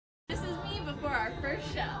before our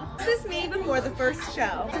first show. This is me before the first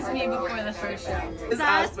show. This is me before the first show. This is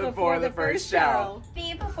us before the first show.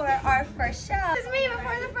 Me before our first show. This is me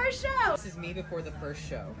before the first show. This is me before the first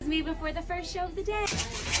show. This is me before the first show of the day.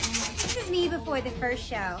 This is me before the first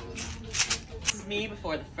show. This is me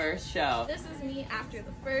before the first show. This is me after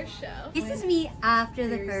the first show. This is me after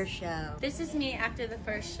the first show. This is me after the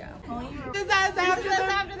first show. This is us after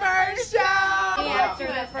the first show. Me after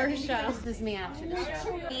the first show. This is me after the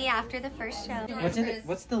show. Me after the first show.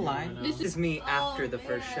 What's the line? This is me after the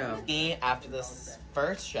first show. Me after this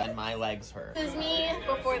first show and my legs hurt. This is me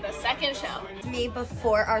before the second show. Me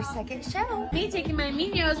before our second show. Me taking my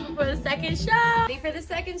Minos before the second show. Me for the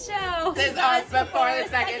second show. This is us before the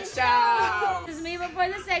second show. This is me before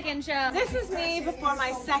the second show. This is me before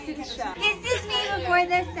my second show. This is me before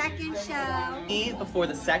the second show. Me before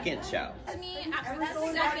the second show. This is me after the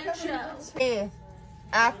second show.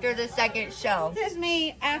 After the second show. This is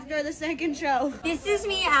me after the second show. This is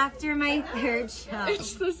me after my third show.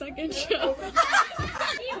 It's the second show. This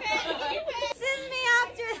is me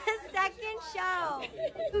after the second show.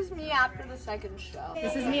 This is me after the second show.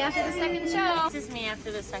 This is me after the second show. This is me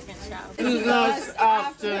after the second show. This is us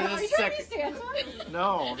after the Santa? second.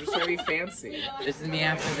 No, I'm just trying to be fancy. This is me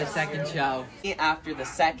after the second show. Me after the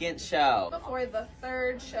second show. Before the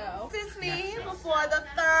third show. This is me before the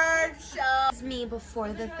third show. This is me before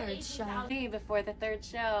the third show. Me before the third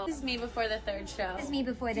show. This is me before the third show. This is me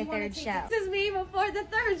before the third show. This is me before the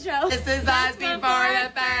third show. This is us before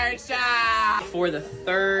the third show. Before the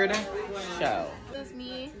third show. This is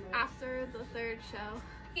me after the third show.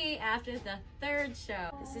 Me after the third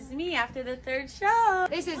show. This is me after the third show.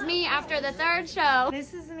 This is me after the third show.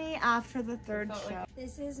 This is me after the third show.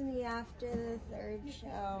 This is me after the third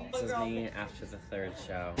show. This is me after the third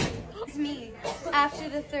show. It's me after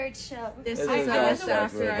the third show. This is us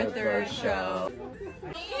after our third show.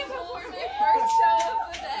 Me before my first show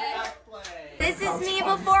of the day. This is me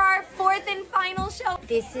before our fourth and final show.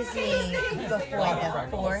 This is me before the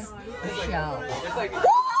fourth show. This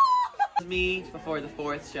is me before the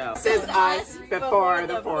fourth show. This is us before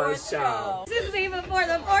the fourth show. This is me before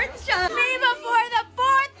the fourth show. Me before the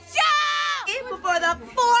fourth show. Me before the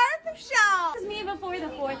fourth show. This is me before the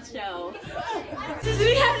fourth show. This is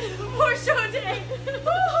me after the fourth show today.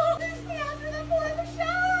 This is me after the fourth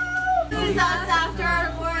show. This is us after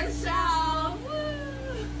our fourth show.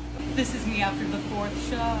 This is me after the fourth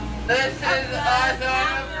show. This is us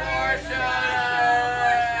on the fourth show.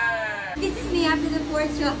 This is me after the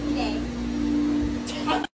fourth show today.